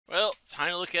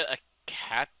Time to look at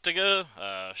Acattag,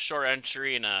 a short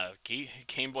entry in a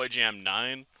Game Boy Jam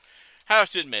 9. I have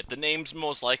to admit, the name's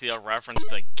most likely a reference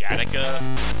to Gattaca.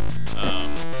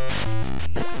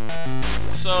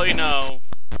 So, you know,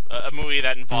 a movie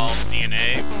that involves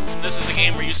DNA. This is a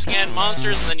game where you scan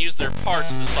monsters and then use their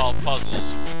parts to solve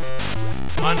puzzles.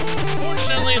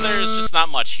 Unfortunately, there's just not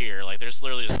much here. Like, there's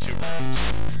literally just 2 rooms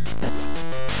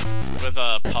with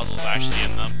puzzles actually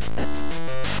in them.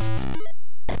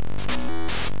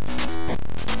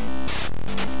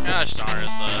 Gosh darn it,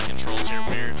 the controls here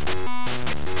weird.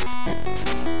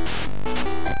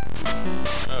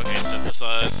 Okay,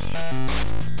 synthesize.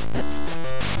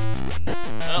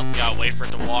 Oh, gotta wait for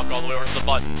it to walk all the way over to the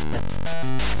button.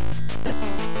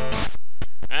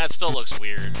 And it still looks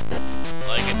weird.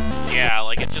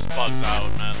 Like, it just bugs out,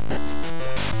 man.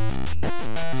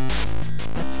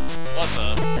 What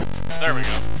the? There we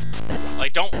go.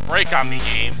 Like, don't break on me,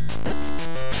 game.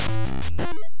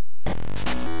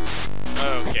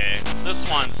 Okay, this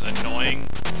one's annoying.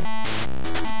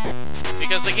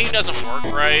 Because the game doesn't work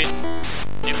right.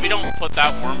 If we don't put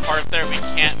that worm part there, we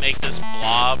can't make this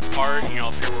blob part, you know,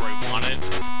 appear where we want it.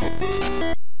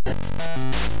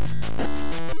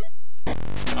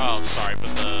 Oh, sorry, put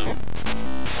the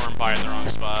worm pie in the wrong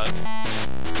spot.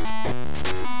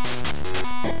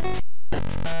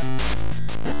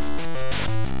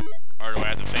 Or do I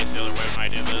have to face the other way when I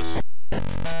do this?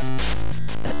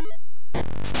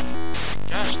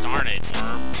 Gosh darn it,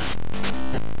 worm.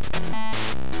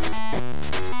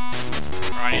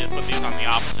 Or I need to put these on the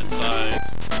opposite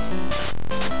sides.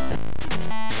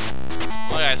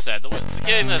 Like I said,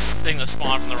 getting the thing to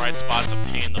spawn from the right spot's a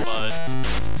pain in the butt.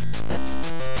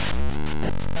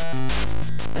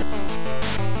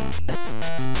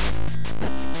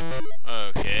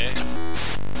 Okay.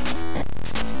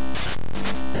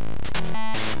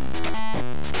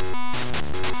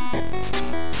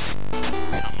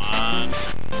 Come on.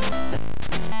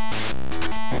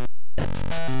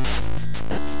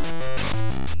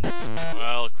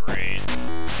 Well, great.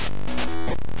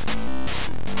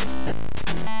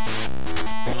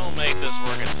 We'll make this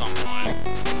work at some point.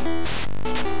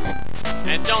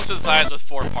 And don't synthesize with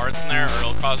 4 parts in there, or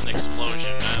it'll cause an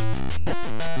explosion, man.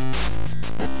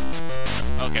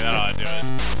 Okay, that ought to do it.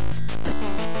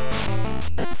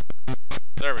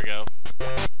 There we go.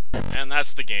 And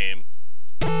that's the game.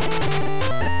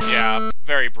 Yeah,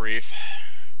 very brief.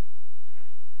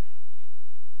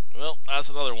 Well, that's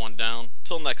another one down.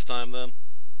 Till next time, then.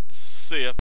 See ya.